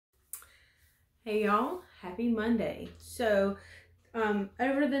Hey y'all, happy Monday. So,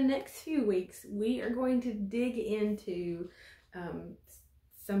 over the next few weeks, we are going to dig into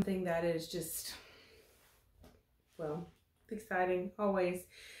something that is just, well, exciting, always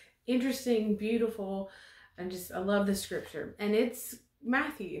interesting, beautiful, and I love the scripture. And it's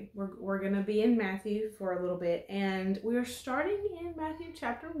Matthew. We're going to be in Matthew for a little bit, and we're starting in Matthew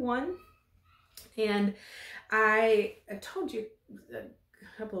chapter 1. And I told you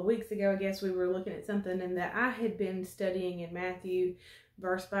a couple of weeks ago, I guess we were looking at something, and that I had been studying in Matthew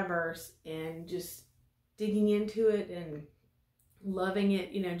verse by verse and just digging into it and loving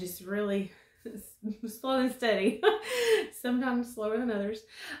it, just really slow and steady, sometimes slower than others.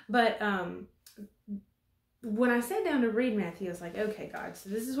 But when I sat down to read Matthew, I was like, okay, God, so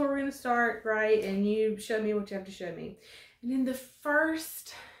this is where we're going to start, right? And you show me what you have to show me. And in the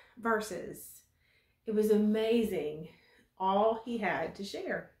first verses, it was amazing all he had to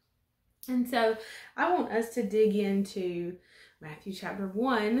share. And so I want us to dig into Matthew chapter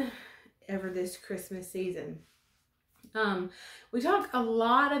 1 over this Christmas season. We talk a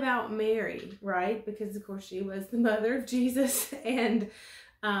lot about Mary, right? Because of course she was the mother of Jesus, and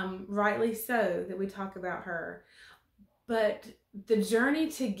rightly so that we talk about her. But the journey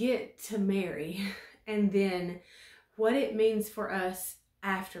to get to Mary and then what it means for us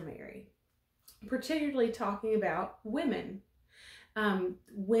after Mary, particularly talking about women.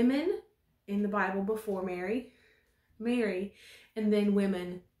 Women in the Bible before Mary, and then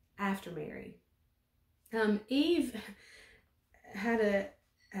women after Mary. Eve had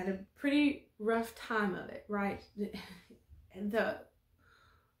a pretty rough time of it, right? The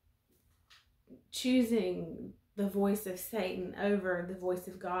choosing the voice of Satan over the voice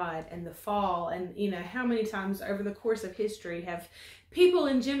of God and the fall, and how many times over the course of history have people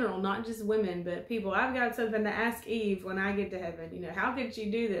in general, not just women, but people, I've got something to ask Eve when I get to heaven, how could she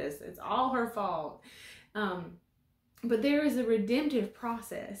do this? It's all her fault. But there is a redemptive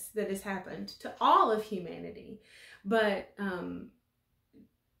process that has happened to all of humanity. But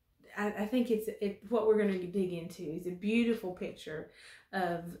I think what we're going to dig into is a beautiful picture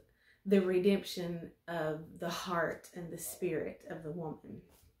of the redemption of the heart and the spirit of the woman.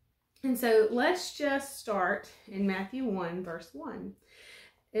 And so let's just start in Matthew 1, verse 1.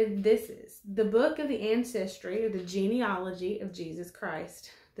 This is the book of the ancestry, or the genealogy of Jesus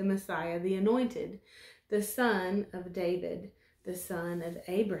Christ, the Messiah, the anointed, the son of David, the son of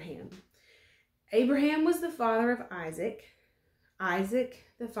Abraham. Abraham was the father of Isaac,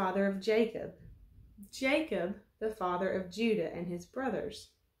 Isaac the father of Jacob, Jacob the father of Judah and his brothers,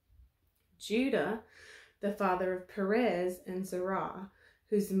 Judah the father of Perez and Zerah,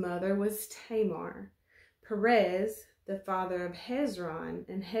 whose mother was Tamar, Perez the father of Hezron,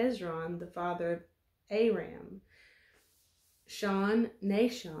 and Hezron the father of Aram,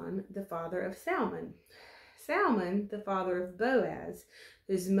 Nahshon the father of Salmon, Salmon the father of Boaz,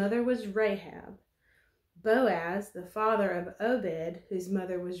 whose mother was Rahab, Boaz the father of Obed, whose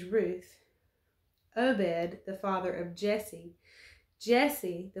mother was Ruth, Obed the father of Jesse,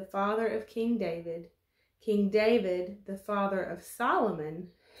 Jesse the father of King David, King David the father of Solomon,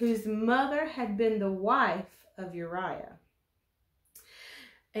 whose mother had been the wife of Uriah.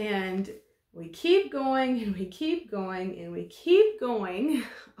 And we keep going and we keep going and we keep going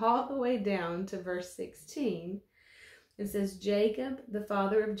all the way down to verse 16. It says, Jacob the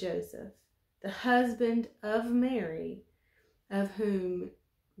father of Joseph, the husband of Mary, of whom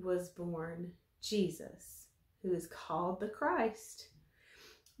was born Jesus, who is called the Christ,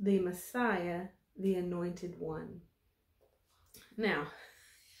 the Messiah, the anointed one. Now,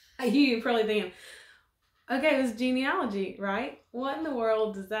 you're probably thinking, okay, it was genealogy, right? What in the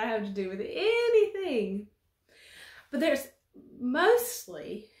world does that have to do with anything? But there's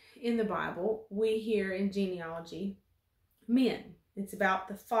mostly in the Bible, we hear in genealogy, men. It's about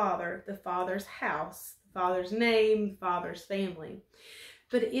the father, the father's house, the father's name, the father's family.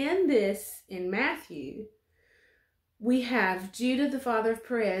 But in Matthew, we have Judah, the father of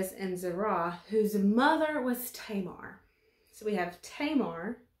Perez and Zerah, whose mother was Tamar. So we have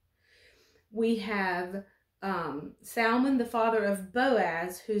Tamar. We have Salmon, the father of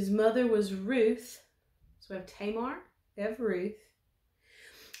Boaz, whose mother was Ruth. So we have Tamar, we have Ruth.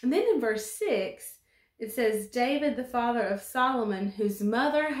 And then in verse 6, it says David, the father of Solomon, whose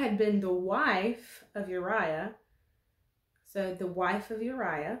mother had been the wife of Uriah. So the wife of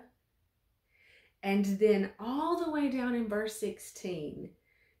Uriah. And then all the way down in verse 16,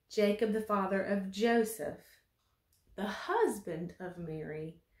 Jacob, the father of Joseph, the husband of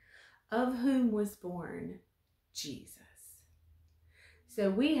Mary, of whom was born Jesus. So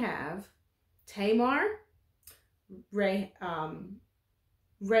we have Tamar,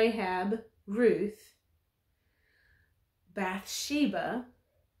 Rahab, Ruth, Bathsheba,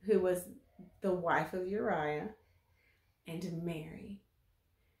 who was the wife of Uriah, and Mary.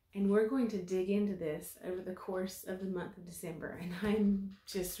 And we're going to dig into this over the course of the month of December. And I'm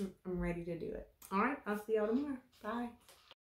ready to do it. All right, I'll see y'all tomorrow. Bye.